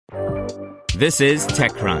This is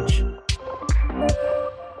TechCrunch.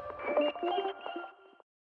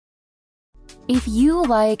 If you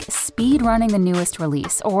like speed running the newest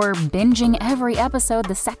release or binging every episode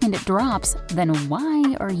the second it drops, then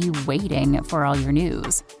why are you waiting for all your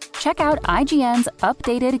news? Check out IGN's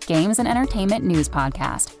updated Games and Entertainment News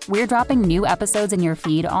podcast. We're dropping new episodes in your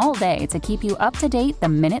feed all day to keep you up to date the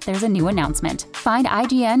minute there's a new announcement. Find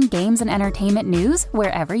IGN Games and Entertainment News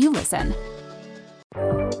wherever you listen.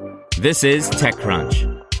 This is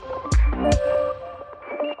TechCrunch.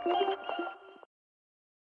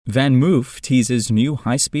 VanMoof teases new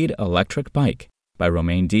high-speed electric bike by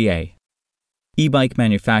Romain D.A. E-bike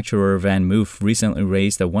manufacturer VanMoof recently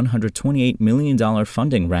raised a $128 million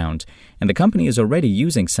funding round, and the company is already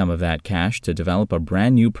using some of that cash to develop a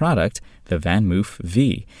brand new product, the VanMoof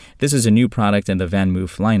V. This is a new product in the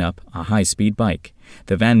VanMoof lineup, a high-speed bike.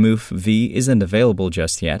 The VanMoof V isn't available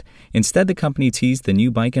just yet. Instead, the company teased the new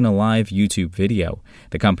bike in a live YouTube video.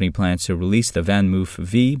 The company plans to release the VanMoof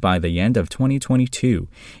V by the end of 2022.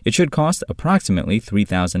 It should cost approximately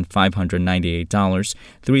 $3,598,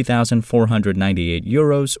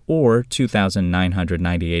 €3,498, or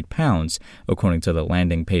 £2,998, according to the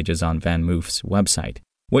landing pages on VanMoof's website.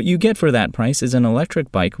 What you get for that price is an electric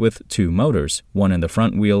bike with two motors, one in the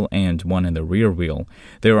front wheel and one in the rear wheel.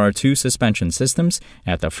 There are two suspension systems,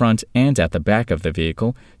 at the front and at the back of the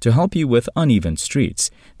vehicle, to help you with uneven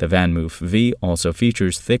streets. The VanMoof V also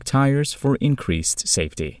features thick tires for increased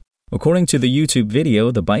safety. According to the YouTube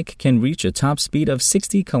video, the bike can reach a top speed of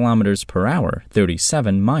 60 kilometers per hour,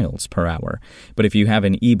 37 miles per hour. But if you have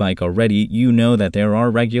an e-bike already, you know that there are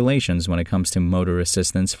regulations when it comes to motor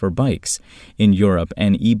assistance for bikes. In Europe,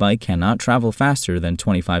 an e-bike cannot travel faster than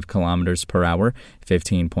 25 kilometers per hour,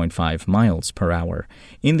 15.5 miles per hour.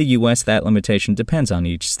 In the US, that limitation depends on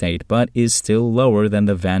each state, but is still lower than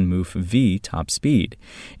the VanMoof V top speed.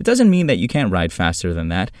 It doesn't mean that you can't ride faster than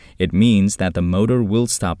that. It means that the motor will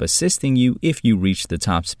stop assisting you if you reach the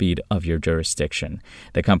top speed of your jurisdiction.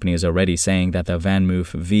 The company is already saying that the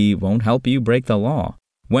VanMoof V won't help you break the law.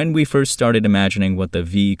 When we first started imagining what the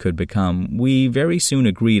V could become, we very soon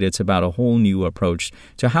agreed it's about a whole new approach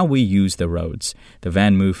to how we use the roads. The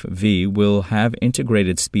VanMoof V will have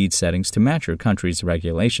integrated speed settings to match your country's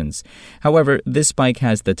regulations. However, this bike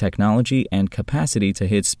has the technology and capacity to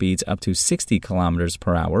hit speeds up to 60 kilometers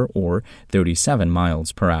per hour or 37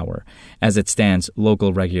 miles per hour. As it stands,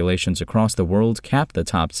 local regulations across the world cap the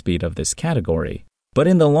top speed of this category. But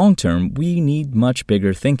in the long term, we need much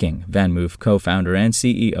bigger thinking, VanMoof co-founder and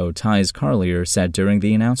CEO Thijs Carlier said during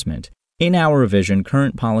the announcement. In our vision,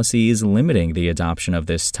 current policy is limiting the adoption of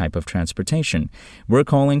this type of transportation. We're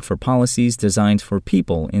calling for policies designed for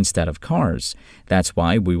people instead of cars. That's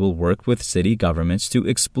why we will work with city governments to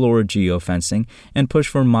explore geofencing and push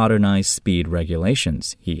for modernized speed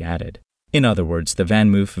regulations, he added. In other words, the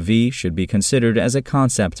VanMoof V should be considered as a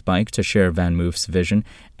concept bike to share VanMoof's vision,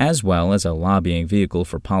 as well as a lobbying vehicle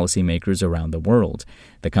for policymakers around the world.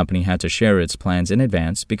 The company had to share its plans in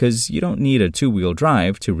advance because you don't need a two-wheel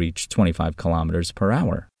drive to reach 25 kilometers per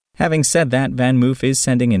hour. Having said that, VanMoof is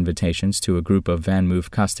sending invitations to a group of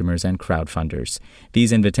VanMoof customers and crowdfunders.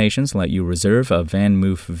 These invitations let you reserve a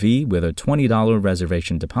VanMoof V with a $20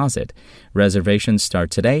 reservation deposit. Reservations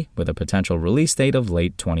start today with a potential release date of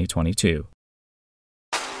late 2022.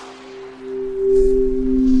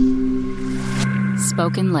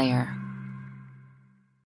 Spoken Layer.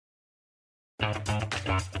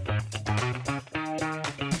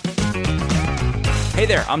 Hey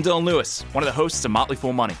there, I'm Dylan Lewis, one of the hosts of Motley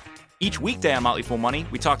Fool Money. Each weekday on Motley Fool Money,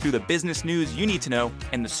 we talk through the business news you need to know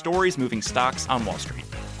and the stories moving stocks on Wall Street.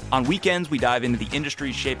 On weekends, we dive into the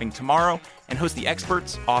industries shaping tomorrow and host the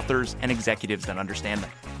experts, authors, and executives that understand them.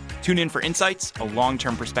 Tune in for insights, a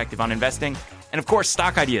long-term perspective on investing, and of course,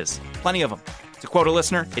 stock ideas. Plenty of them. To quote a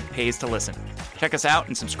listener, it pays to listen. Check us out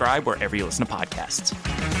and subscribe wherever you listen to podcasts.